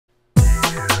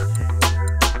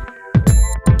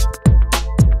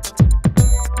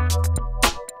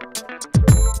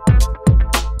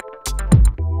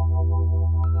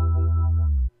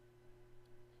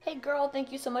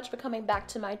thank you so much for coming back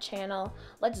to my channel.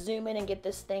 Let's zoom in and get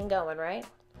this thing going, right?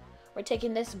 We're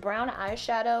taking this brown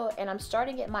eyeshadow and I'm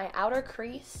starting at my outer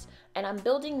crease and I'm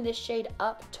building this shade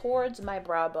up towards my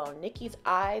brow bone. Nicki's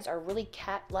eyes are really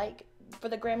cat-like for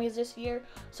the Grammys this year,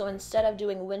 so instead of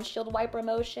doing windshield wiper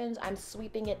motions, I'm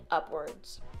sweeping it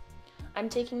upwards. I'm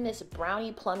taking this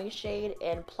brownie plummy shade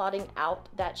and plotting out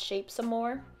that shape some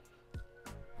more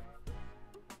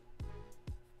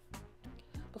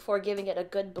before giving it a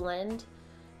good blend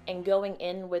and going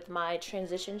in with my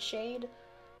transition shade.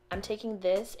 I'm taking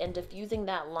this and diffusing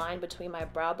that line between my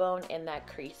brow bone and that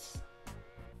crease.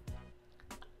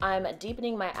 I'm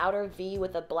deepening my outer V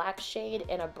with a black shade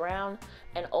and a brown,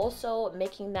 and also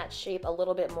making that shape a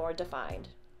little bit more defined.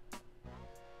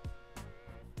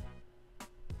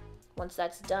 Once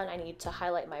that's done, I need to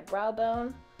highlight my brow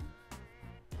bone.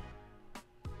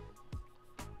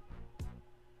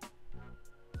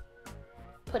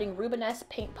 Putting Rubenesque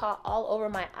Paint Pot all over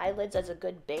my eyelids as a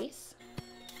good base.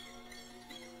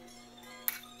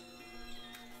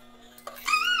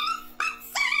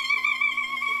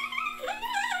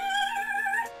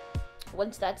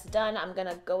 Once that's done, I'm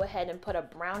gonna go ahead and put a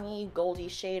brownie goldy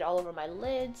shade all over my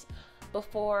lids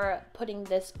before putting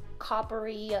this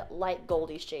coppery light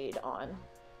goldy shade on.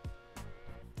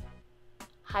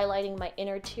 Highlighting my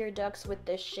inner tear ducts with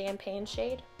this champagne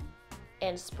shade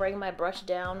and spraying my brush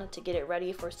down to get it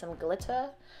ready for some glitter.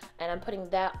 And I'm putting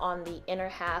that on the inner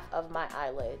half of my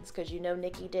eyelids because you know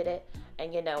Nicki did it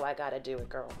and you know I gotta do it,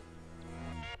 girl.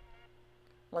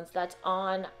 Once that's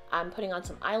on, I'm putting on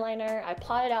some eyeliner. I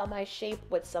plotted out my shape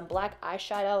with some black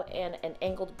eyeshadow and an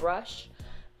angled brush.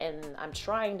 And I'm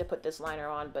trying to put this liner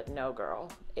on, but no, girl.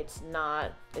 It's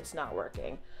not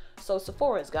working. So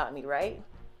Sephora's got me, right?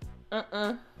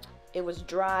 It was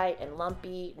dry and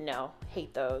lumpy. No,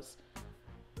 hate those.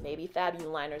 Maybe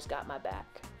Fabuliner's got my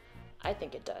back. I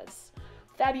think it does.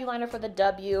 Fabuliner for the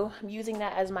W. I'm using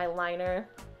that as my liner.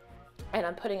 And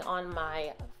I'm putting on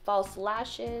my false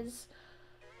lashes.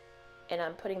 And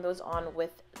I'm putting those on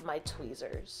with my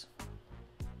tweezers.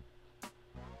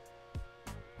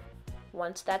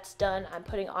 Once that's done, I'm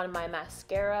putting on my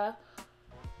mascara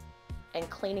and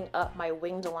cleaning up my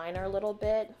winged liner a little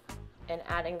bit and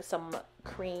adding some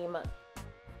cream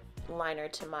liner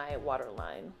to my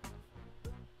waterline.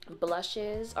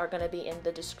 Blushes are going to be in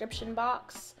the description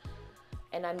box,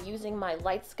 and I'm using my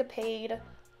Lightscapde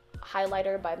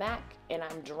highlighter by MAC and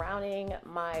I'm drowning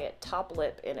my top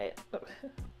lip in it.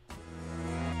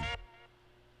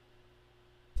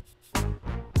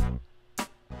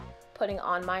 Putting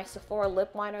on my Sephora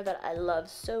lip liner that I love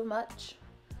so much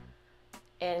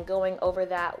and going over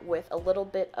that with a little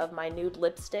bit of my nude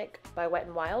lipstick by Wet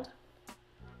n Wild.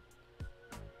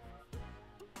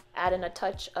 Add in a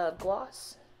touch of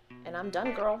gloss and I'm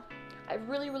done, girl. I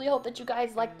really hope that you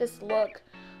guys like this look.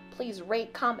 Please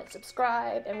rate, comment,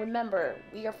 subscribe, and remember,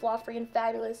 we are flaw-free and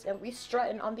fabulous and we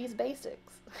strutting on these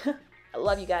basics. I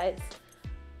love you guys.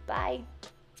 Bye.